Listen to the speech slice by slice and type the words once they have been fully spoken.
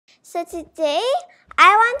So today,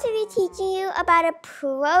 I want to be teaching you about a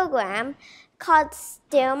program called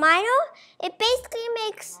StairMiner. It basically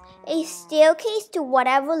makes a staircase to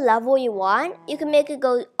whatever level you want. You can make it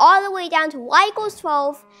go all the way down to y equals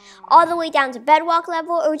 12, all the way down to bedrock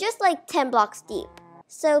level, or just like 10 blocks deep.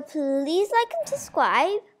 So please like and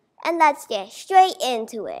subscribe, and let's get straight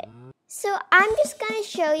into it. So I'm just going to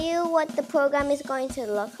show you what the program is going to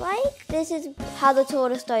look like. This is how the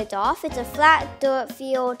turtle starts off. It's a flat dirt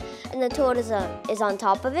field and the turtle is on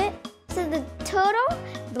top of it. So the turtle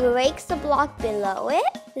breaks the block below it.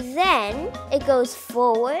 Then it goes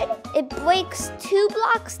forward. It breaks 2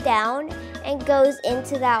 blocks down and goes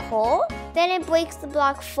into that hole. Then it breaks the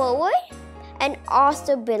block forward and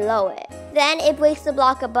also below it. Then it breaks the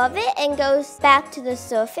block above it and goes back to the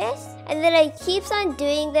surface. And then it keeps on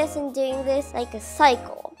doing this and doing this like a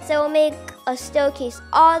cycle. So it'll make a staircase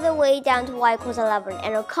all the way down to y equals 11 and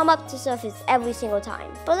it'll come up to surface every single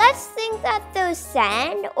time. But let's think that there's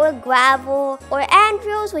sand or gravel or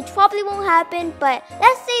anvils, which probably won't happen, but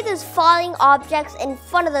let's say there's falling objects in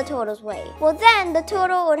front of the turtle's way. Well then the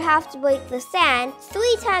turtle would have to break the sand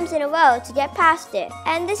 3 times in a row to get past it.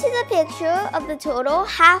 And this is a picture of the turtle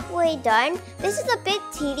halfway done. This is a bit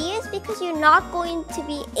tedious because you're not going to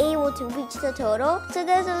be able to reach the turtle. So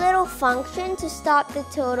there's a little function to stop the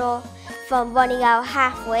turtle from running out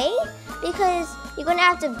halfway because you're going to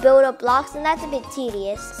have to build up blocks and that's a bit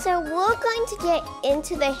tedious. So we're going to get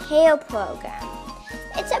into the hair program.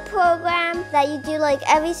 It's a program that you do like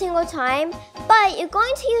every single time, but you're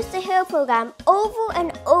going to use the hair program over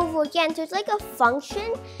and over again. So it's like a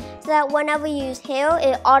function so that whenever you use hair,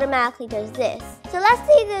 it automatically does this. So let's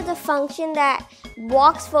say there's a function that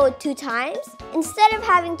walks forward 2 times. Instead of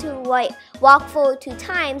having to write walk forward 2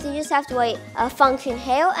 times, you just have to write a function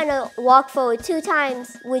hair and a walk forward 2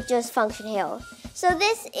 times with just function hair. So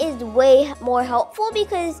this is way more helpful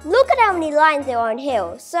because look at how many lines there are in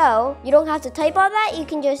hair. So you don't have to type all that. You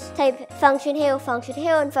can just type function hair, and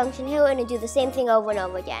function hair, and do the same thing over and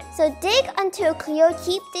over again. So dig until clear.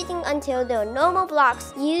 Keep digging until there are no more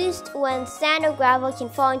blocks used when sand or gravel can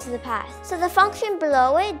fall into the path. So the function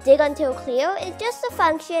below it, dig until clear, is just a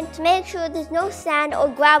function to make sure there's no sand or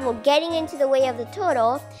gravel getting into the way of the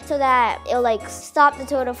turtle so that it'll like stop the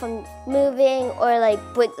turtle from moving or like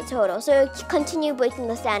break the turtle. So it'll continue breaking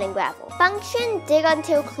the sand and gravel. Function dig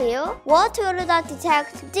until clear. What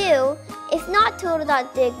turtle.detect do? If not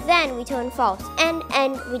turtle.dig, then return false.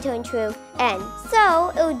 And return true. End.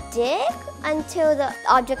 So it'll dig until the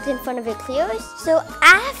object in front of it clears. So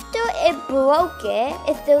after it broke it,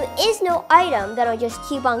 if there is no item, that'll just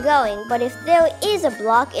keep on going. But if there is a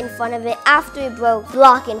block in front of it after it broke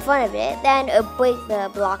block in front of it, then it'll break the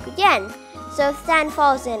block again. So if sand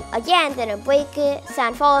falls in again, then it'll break it,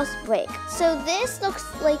 sand falls, break. So this looks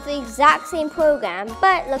like the exact same program,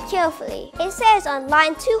 but look carefully. It says on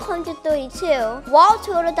line 232, wall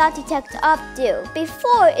turtle.detect up do.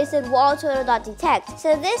 Before it said wall turtle.detect.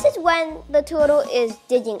 So this is when the turtle is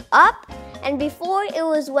digging up, and before it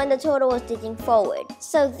was when the turtle was digging forward.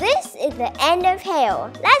 So this is the end of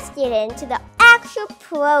hair. Let's get into the actual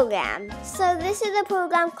program. So this is a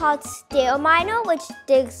program called StairMiner, which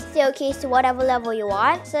digs staircase to whatever level you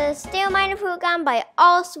want. So the StairMiner program by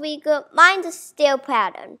all Sweeper minds a stair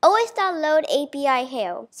pattern. Always download API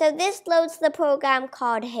hair. So this loads the program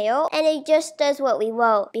called hair, and it just does what we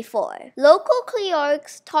wrote before. Local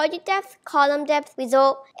cleararcs, target depth, column depth,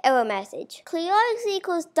 result, error message. Cleararcs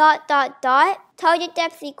equals ... Target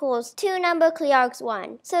depth equals 2 number cleararcs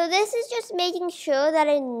 1. So this is just making sure that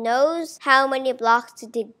it knows how many blocks to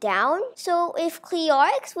dig down. So if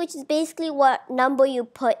cleararcs, which is basically what number you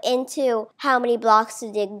put into how many blocks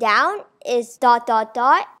to dig down, is ...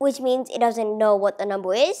 which means it doesn't know what the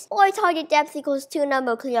number is. Or target depth equals 2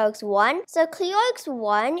 number cleararcs 1. So cleararcs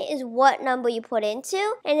 1 is what number you put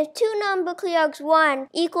into. And if 2 number cleararcs 1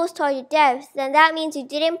 equals target depth, then that means you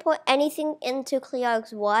didn't put anything into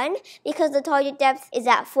cleararcs 1 because the target depth is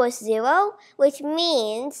at first 0, which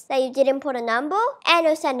means that you didn't put a number, and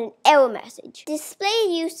it'll send an error message. Display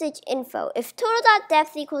usage info. If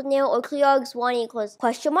total.depth equals 0 or cleararcs 1 equals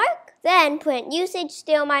question mark, then print usage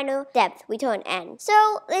StairMiner depth, return n.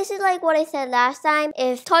 So this is like what I said last time.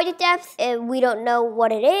 If target depth, we don't know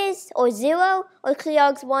what it is, or 0, or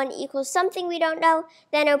cleararcs 1 equals something we don't know,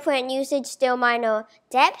 then it'll print usage StairMiner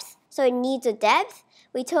depth, so it needs a depth,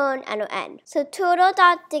 return and it'll end. So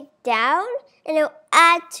turtle.dig down, and it'll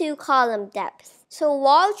add 2 column depth. So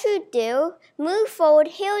what you do, move forward,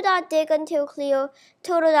 hill.dig until clear,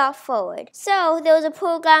 total.forward. So there was a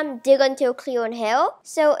program, dig until clear on hill.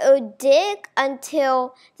 So it would dig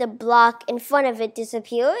until the block in front of it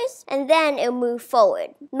disappears, and then it'll move forward.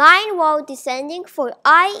 Mine while descending for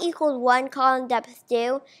I equals 1 column depth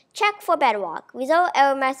do, check for bedrock. Result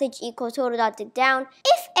error message equals total.dig down.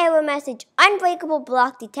 If error message unbreakable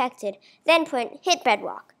block detected, then print hit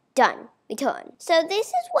bedrock. Done. Return. So this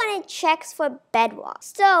is when it checks for bedrock.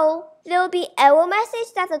 So there will be error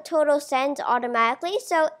message that the total sends automatically.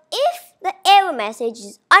 So if the error message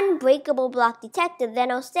is unbreakable block detected,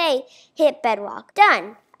 then it'll say hit bedrock.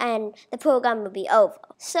 Done. And the program will be over.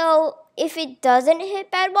 So if it doesn't hit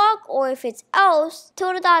bedrock, or if it's else,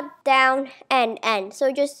 total.down end.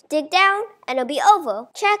 So just dig down and it'll be over.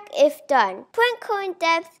 Check if done. Print current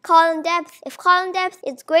depth, column depth. If column depth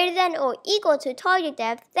is greater than or equal to target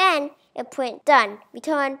depth, then it print done.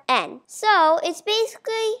 Return end. So it's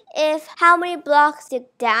basically if how many blocks dig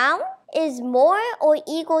down is more or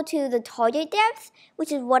equal to the target depth,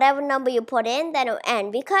 which is whatever number you put in, then it'll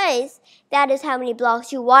end, because that is how many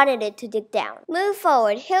blocks you wanted it to dig down. Move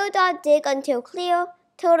forward, hill.dig until clear,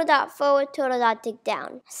 total.forward, total.dig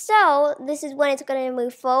down. So this is when it's going to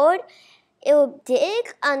move forward. It will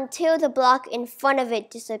dig until the block in front of it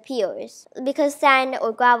disappears, because sand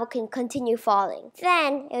or gravel can continue falling.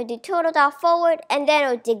 Then it will do total.forward, and then it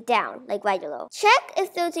will dig down like regular. Check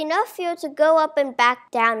if there's enough fuel to go up and back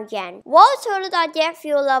down again. While total.get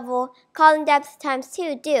fuel level, column depth times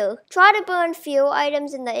 2 do. Try to burn fuel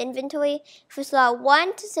items in the inventory for slot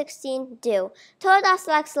 1 to 16 do.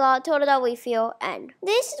 Total.select slot, total.refuel end.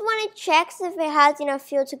 This is when it checks if it has enough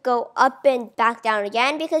fuel to go up and back down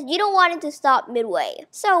again, because you don't want it to stop midway.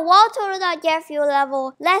 So while total.get fuel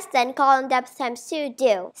level less than column depth times 2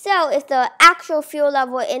 do. So if the actual fuel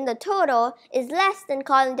level in the total is less than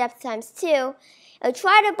column depth times 2, it'll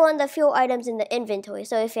try to burn the fuel items in the inventory.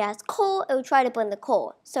 So if it has coal, it will try to burn the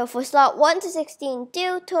coal. So for slot 1 to 16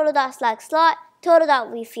 do, total.select slot,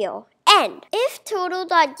 total.refuel end. If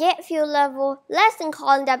total.get fuel level less than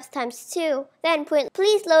column depth times 2, then print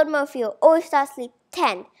please load more fuel or start sleep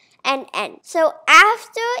 10. And end. So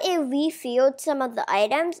after it refueled some of the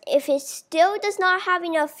items, if it still does not have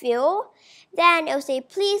enough fuel, then it'll say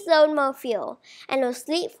please load more fuel, and it'll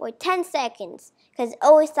sleep for 10 seconds, because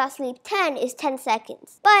always start sleep 10 is 10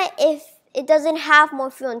 seconds. But if it doesn't have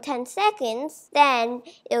more fuel in 10 seconds, then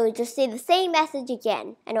it will just say the same message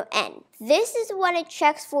again, and it'll end. This is when it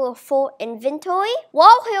checks for a full inventory.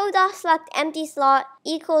 While hill.select empty slot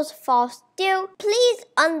equals false do, please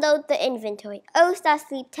unload the inventory.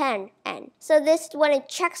 O.sleep 10 end. So this is when it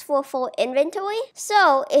checks for a full inventory.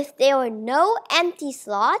 So if there are no empty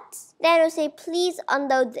slots, then it'll say please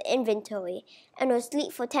unload the inventory, and it'll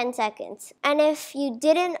sleep for 10 seconds. And if you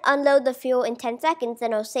didn't unload the fuel in 10 seconds,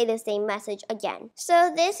 then it'll say the same message again.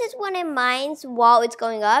 So this is when it mines while it's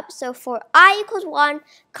going up. So for I equals 1,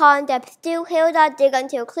 column depth do, hill.dig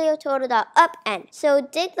until clear, total.up end. So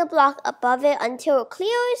dig the block above it until it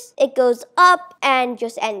clears, it goes up and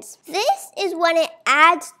just ends. This is when it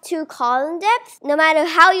adds to column depth. No matter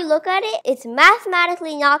how you look at it, it's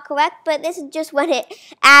mathematically not correct, but this is just when it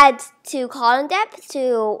adds to column depth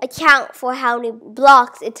to account for how many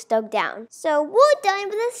blocks it's dug down. So we're done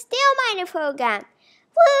with the steel miner program.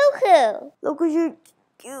 Woohoo! Look at you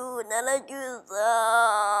do, none of you.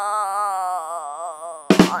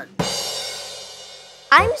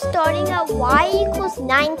 I'm starting at y equals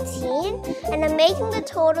 19, and I'm making the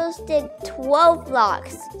totals dig 12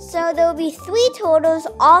 blocks. So there will be 3 totals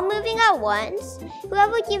all moving at once.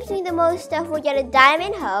 Whoever gives me the most stuff will get a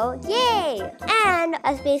diamond hoe. Yay! And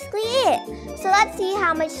that's basically it. So let's see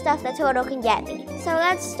how much stuff the total can get me. So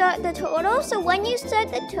let's start the total. So when you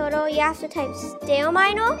start the total, you have to type steel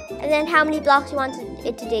miner, and then how many blocks you want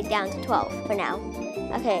it to dig down to 12 for now.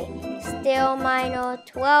 Okay, steel miner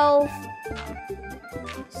 12.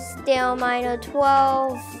 Steel miner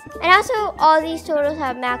 12. And also all these totals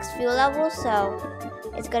have max fuel levels, so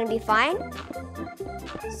it's gonna be fine.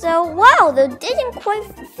 So wow, they're digging quite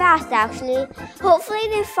fast actually. Hopefully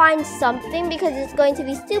they find something, because it's going to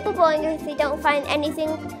be super boring if they don't find anything.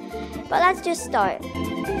 But let's just start.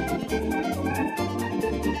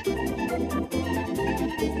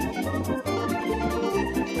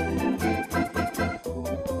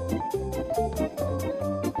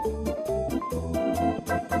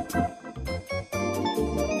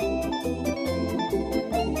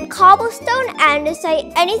 Cobblestone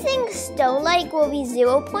andesite, anything stone-like will be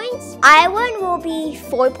 0 points. Iron will be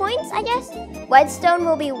 4 points, I guess. Redstone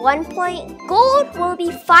will be 1 point. Gold will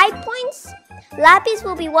be 5 points. Lapis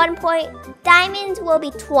will be 1 point. Diamonds will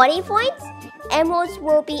be 20 points. emeralds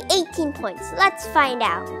will be 18 points. Let's find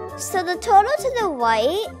out. So the total to the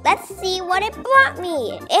right, let's see what it brought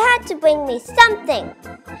me. It had to bring me something.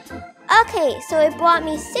 Okay, so it brought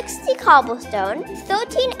me 60 cobblestone,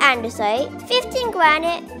 13 andesite, 15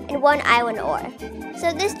 granite, and 1 iron ore.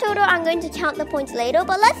 So this total, I'm going to count the points later,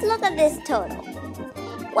 but let's look at this total.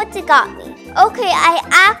 What's it got me? Okay, I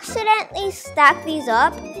accidentally stacked these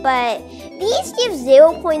up, but these give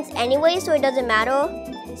 0 points anyway, so it doesn't matter.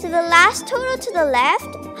 So the last total to the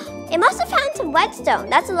left, it must have found some redstone.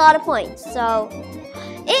 That's a lot of points. So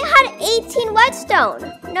it had 18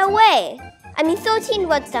 redstone. No way. I mean 13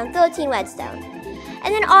 redstone.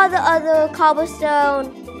 And then all the other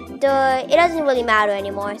cobblestone, dirt, it doesn't really matter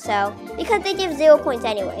anymore. So because they give 0 points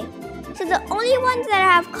anyway. So the only ones that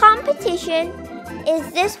have competition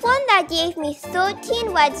is this one that gave me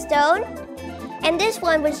 13 redstone, and this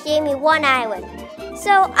one which gave me 1 iron.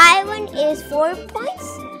 So iron is 4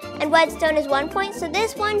 points, and redstone is 1 point. So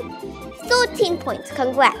this one, 13 points.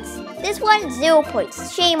 Congrats. This one, 0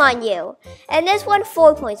 points. Shame on you. And this one,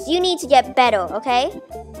 4 points. You need to get better, okay?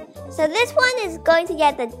 So this one is going to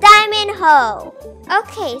get the diamond hoe.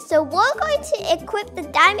 Okay, so we're going to equip the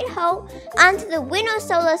diamond hoe onto the winner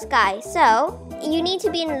solar sky. So you need to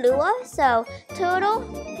be in Lua. So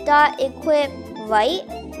turtle.equip right.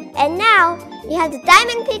 And now you have the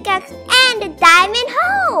diamond pickaxe and the diamond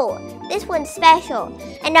hoe. This one's special.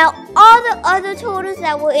 And now all the other turtles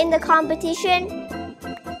that were in the competition,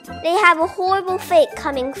 they have a horrible fate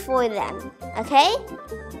coming for them. Okay?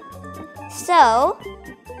 So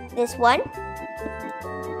this one.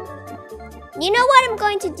 You know what I'm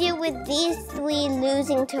going to do with these 3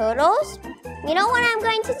 losing turtles? You know what I'm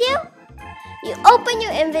going to do? You open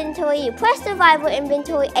your inventory, you press survival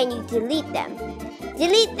inventory, and you delete them.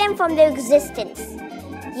 Delete them from their existence.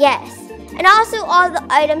 Yes. And also all the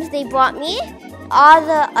items they brought me, all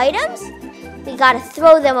the items, we gotta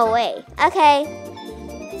throw them away. Okay?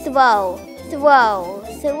 Throw.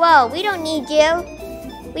 We don't need you.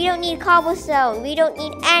 We don't need cobblestone. We don't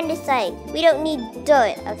need andesite. We don't need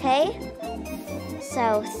dirt, okay?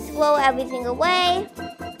 So throw everything away.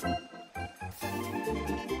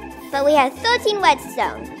 But we have 13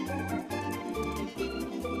 redstone.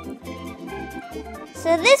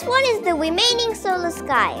 So this one is the remaining solar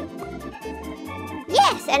sky.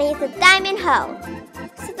 Yes, and it's a diamond hoe.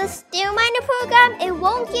 So the steel miner program, it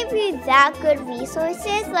won't give you that good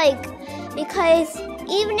resources, because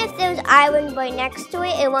even if there's iron right next to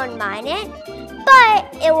it, it won't mine it.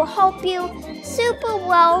 But it will help you super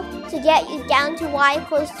well to get you down to Y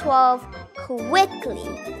equals 12 quickly.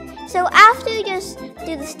 So after you just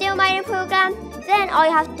do the steel miner program, then all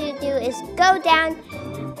you have to do is go down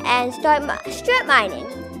and start strip mining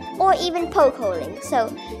or even poke holing. So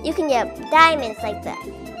you can get diamonds like that.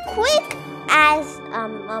 Quick as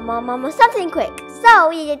something quick.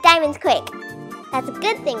 So you get diamonds quick. That's a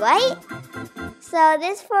good thing, right? So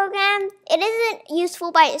this program, it isn't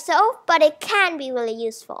useful by itself, but it can be really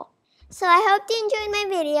useful. So I hope you enjoyed my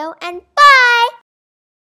video, and bye!